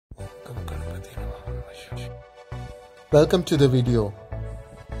Welcome to the video.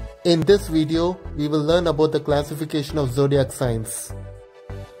 In this video, we will learn about the classification of zodiac signs.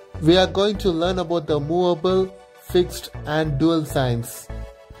 We are going to learn about the movable, fixed and dual signs.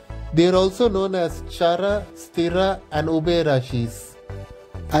 They are also known as chara, sthira and Ubaya rashis.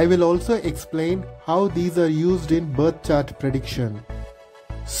 I will also explain how these are used in birth chart prediction.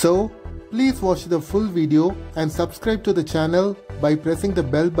 So, please watch the full video and subscribe to the channel by pressing the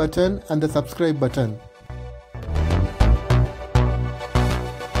bell button and the subscribe button.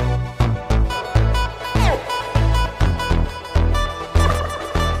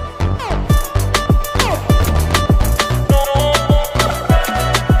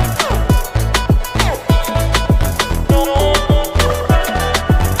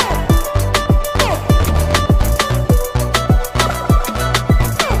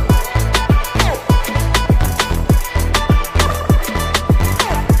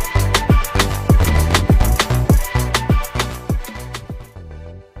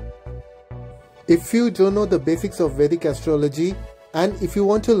 If you don't know the basics of Vedic Astrology and if you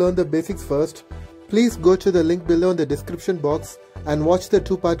want to learn the basics first, please go to the link below in the description box and watch the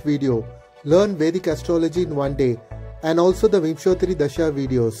two-part video, Learn Vedic Astrology in one day, and also the Vimshottari Dasha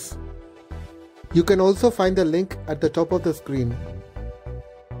videos. You can also find the link at the top of the screen.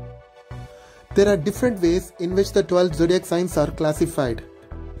 There are different ways in which the 12 zodiac signs are classified.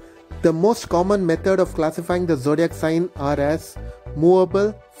 The most common method of classifying the zodiac sign are as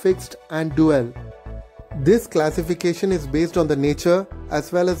movable, fixed and dual. This classification is based on the nature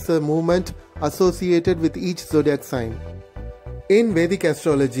as well as the movement associated with each zodiac sign. In Vedic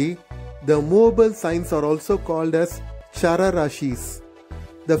astrology, the movable signs are also called as chara rashis.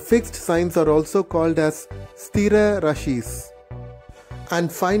 The fixed signs are also called as sthira rashis.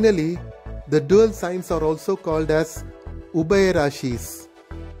 And finally, the dual signs are also called as Ubaya rashis.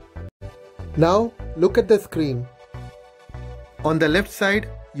 Now look at the screen. On the left side,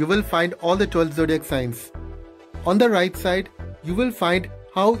 you will find all the 12 zodiac signs. On the right side, you will find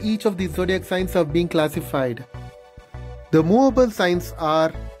how each of these zodiac signs are being classified. The movable signs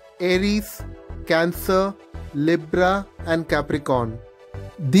are Aries, Cancer, Libra and Capricorn.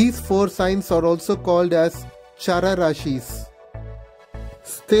 These four signs are also called as chara rashis.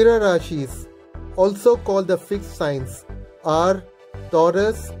 Sthira rashis, also called the fixed signs, are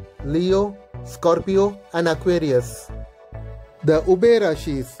Taurus, Leo, Scorpio and Aquarius. The Ubaya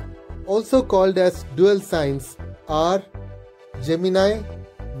rashis, also called as dual signs, are Gemini,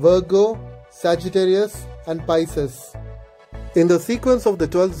 Virgo, Sagittarius and Pisces. In the sequence of the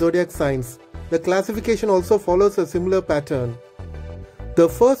 12 zodiac signs, the classification also follows a similar pattern. The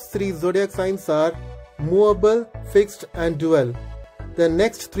first three zodiac signs are movable, fixed and dual. The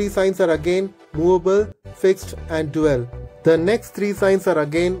next three signs are again movable, fixed and dual. The next three signs are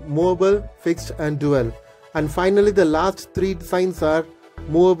again movable, fixed and dual. And finally the last three signs are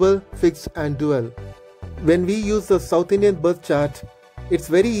movable, fixed and dual. When we use the South Indian birth chart, it's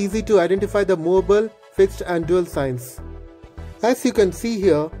very easy to identify the movable, fixed and dual signs. As you can see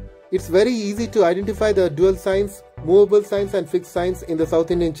here, it's very easy to identify the dual signs, movable signs and fixed signs in the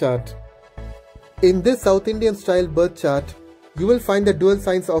South Indian chart. In this South Indian style birth chart, you will find the dual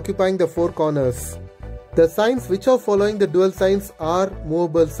signs occupying the four corners. The signs which are following the dual signs are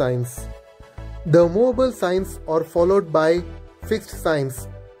movable signs. The movable signs are followed by fixed signs,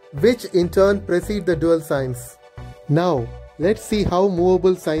 which in turn precede the dual signs. Now, let's see how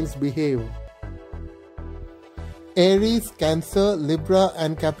movable signs behave. Aries, Cancer, Libra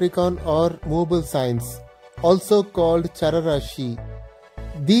and Capricorn are movable signs, also called chara rashi.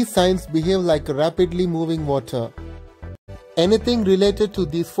 These signs behave like rapidly moving water. Anything related to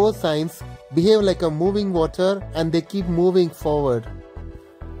these four signs behave like a moving water and they keep moving forward.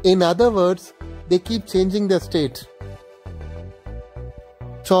 In other words, they keep changing their state.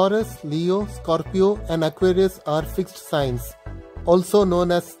 Taurus, Leo, Scorpio and Aquarius are fixed signs, also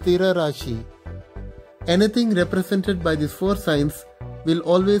known as sthira rashi. Anything represented by these four signs will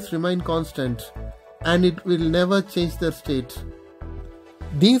always remain constant and it will never change their state.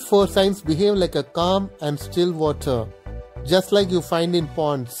 These four signs behave like a calm and still water, just like you find in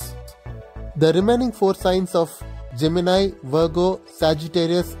ponds. The remaining four signs of Gemini, Virgo,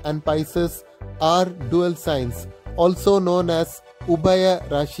 Sagittarius and Pisces are dual signs, also known as Ubaya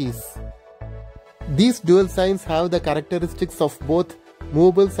rashis. These dual signs have the characteristics of both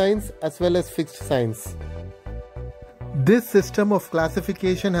movable signs as well as fixed signs. This system of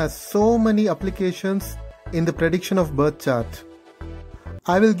classification has so many applications in the prediction of birth chart.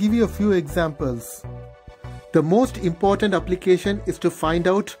 I will give you a few examples. The most important application is to find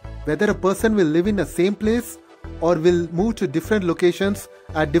out whether a person will live in the same place or will move to different locations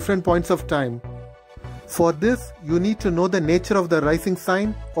at different points of time. For this, you need to know the nature of the rising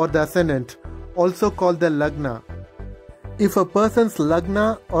sign or the ascendant, also called the lagna. If a person's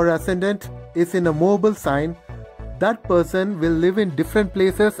lagna or ascendant is in a movable sign, that person will live in different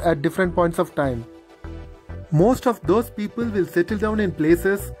places at different points of time. Most of those people will settle down in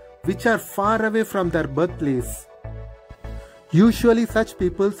places which are far away from their birthplace. Usually such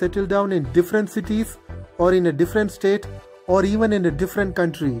people settle down in different cities or in a different state or even in a different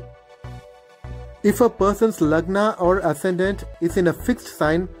country. If a person's lagna or ascendant is in a fixed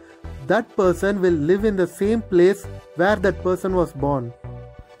sign, that person will live in the same place where that person was born.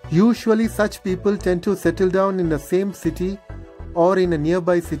 Usually such people tend to settle down in the same city or in a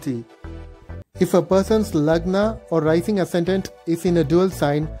nearby city. If a person's lagna or rising ascendant is in a dual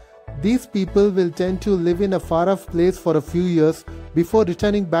sign, these people will tend to live in a far-off place for a few years before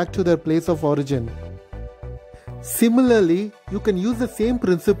returning back to their place of origin. Similarly, you can use the same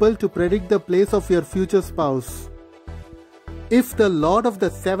principle to predict the place of your future spouse. If the lord of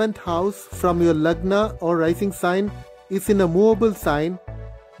the 7th house from your lagna or rising sign is in a movable sign,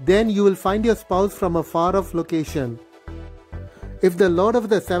 then you will find your spouse from a far-off location. If the lord of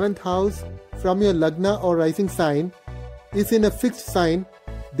the 7th house from your lagna or rising sign is in a fixed sign,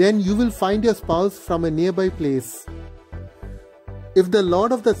 then you will find your spouse from a nearby place. If the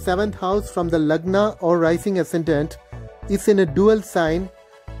lord of the 7th house from the lagna or rising ascendant is in a dual sign,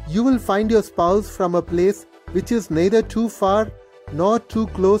 you will find your spouse from a place which is neither too far nor too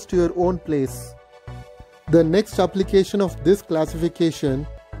close to your own place. The next application of this classification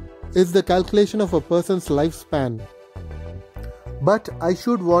is the calculation of a person's lifespan. But I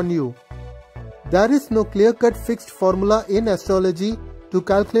should warn you, there is no clear-cut fixed formula in astrology to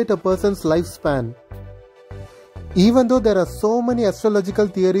calculate a person's lifespan. Even though there are so many astrological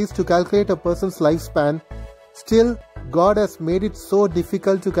theories to calculate a person's lifespan, still God has made it so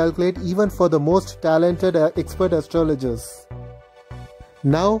difficult to calculate even for the most talented expert astrologers.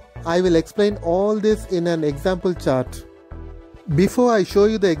 Now I will explain all this in an example chart. Before I show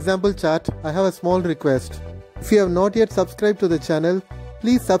you the example chart, I have a small request. If you have not yet subscribed to the channel,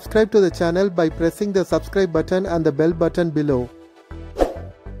 please subscribe to the channel by pressing the subscribe button and the bell button below.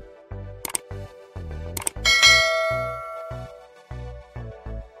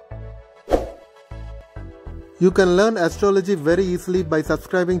 You can learn astrology very easily by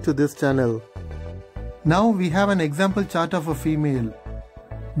subscribing to this channel. Now we have an example chart of a female.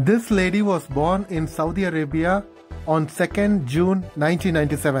 This lady was born in Saudi Arabia on 2nd June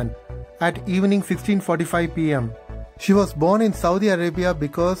 1997 at evening 16:45 p.m. She was born in Saudi Arabia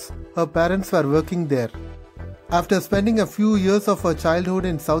because her parents were working there. After spending a few years of her childhood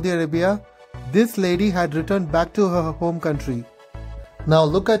in Saudi Arabia, this lady had returned back to her home country. Now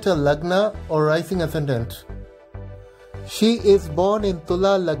look at her lagna or rising ascendant. She is born in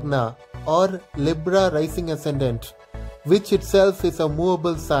Tula Lagna or Libra rising ascendant, which itself is a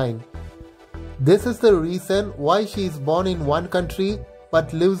movable sign. This is the reason why she is born in one country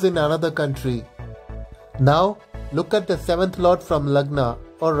but lives in another country. Now look at the 7th lord from Lagna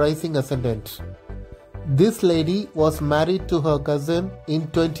or rising ascendant. This lady was married to her cousin in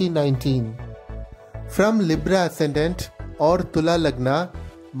 2019. From Libra ascendant or Tula Lagna,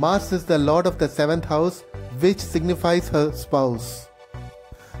 Mars is the lord of the 7th house, which signifies her spouse.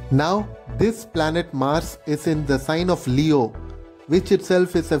 Now this planet Mars is in the sign of Leo, which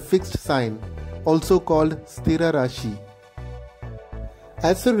itself is a fixed sign, also called sthira rasi.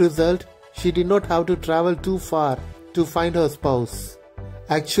 As a result, she did not have to travel too far to find her spouse.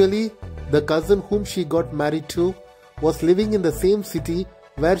 Actually, the cousin whom she got married to was living in the same city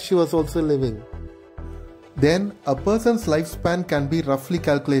where she was also living. Then a person's lifespan can be roughly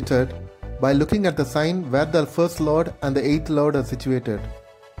calculated by looking at the sign where the 1st lord and the 8th lord are situated.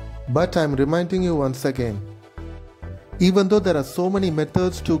 But I am reminding you once again, even though there are so many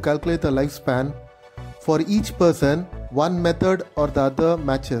methods to calculate the lifespan, for each person, one method or the other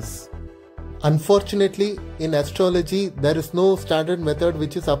matches. Unfortunately, in astrology, there is no standard method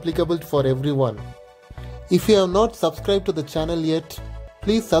which is applicable for everyone. If you have not subscribed to the channel yet,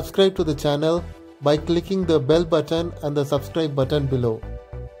 please subscribe to the channel by clicking the bell button and the subscribe button below.